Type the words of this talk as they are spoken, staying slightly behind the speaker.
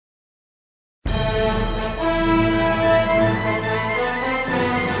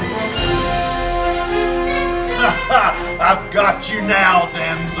I've got you now,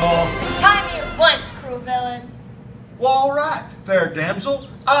 damsel. Tie me at once, cruel villain. Well, all right, fair damsel,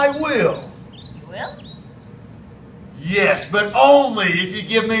 I will. You will? Yes, but only if you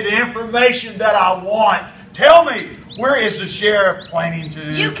give me the information that I want. Tell me, where is the sheriff planning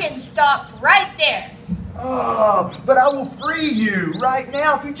to? You can stop right there. Oh, but I will free you right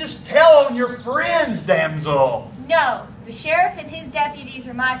now if you just tell on your friends, damsel. No, the sheriff and his deputies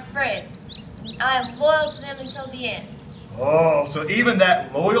are my friends. I am loyal to them until the end. Oh, so even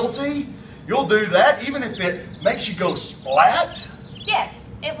that loyalty? You'll do that even if it makes you go splat?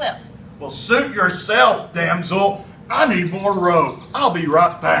 Yes, it will. Well, suit yourself, damsel. I need more rope. I'll be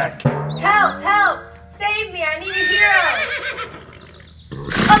right back. Help! Help! Save me! I need a hero!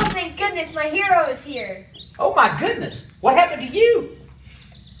 Oh, thank goodness my hero is here. Oh my goodness, what happened to you?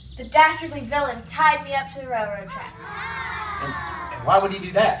 The dastardly villain tied me up to the railroad tracks. And why would he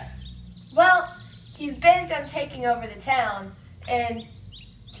do that? Well, he's bent on taking over the town, and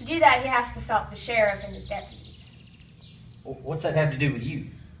to do that he has to stop the sheriff and his deputies. What's that have to do with you?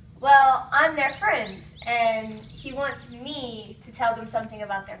 Well, I'm their friends, and he wants me to tell them something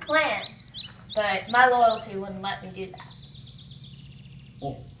about their plan, but my loyalty wouldn't let me do that.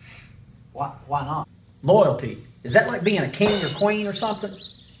 Well, why not? Loyalty, is that like being a king or queen or something?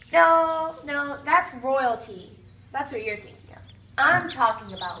 No, that's royalty. That's what you're thinking of. I'm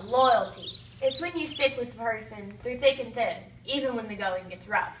talking about loyalty. It's when you stick with a person through thick and thin, even when the going gets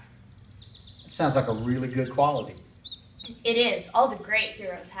rough. It sounds like a really good quality. It is. All the great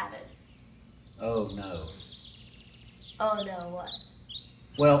heroes have it. Oh no. Oh no, what?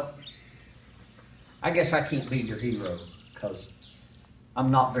 Well, I guess I can't be your hero, because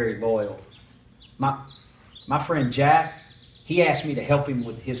I'm not very loyal. My friend Jack, he asked me to help him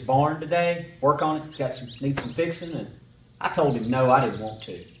with his barn today, work on it. It's needs some fixing, and I told him no, I didn't want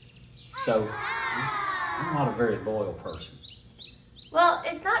to. So I'm not a very loyal person. Well,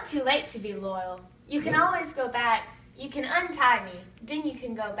 it's not too late to be loyal. You can always go back. You can untie me. Then you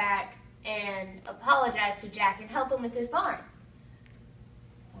can go back and apologize to Jack and help him with his barn.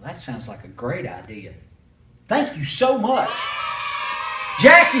 Well, that sounds like a great idea. Thank you so much.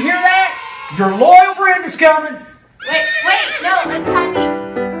 Jack, you hear that? Your loyal friend is coming. Wait, no, untie me.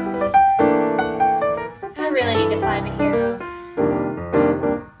 I really need to find a hero.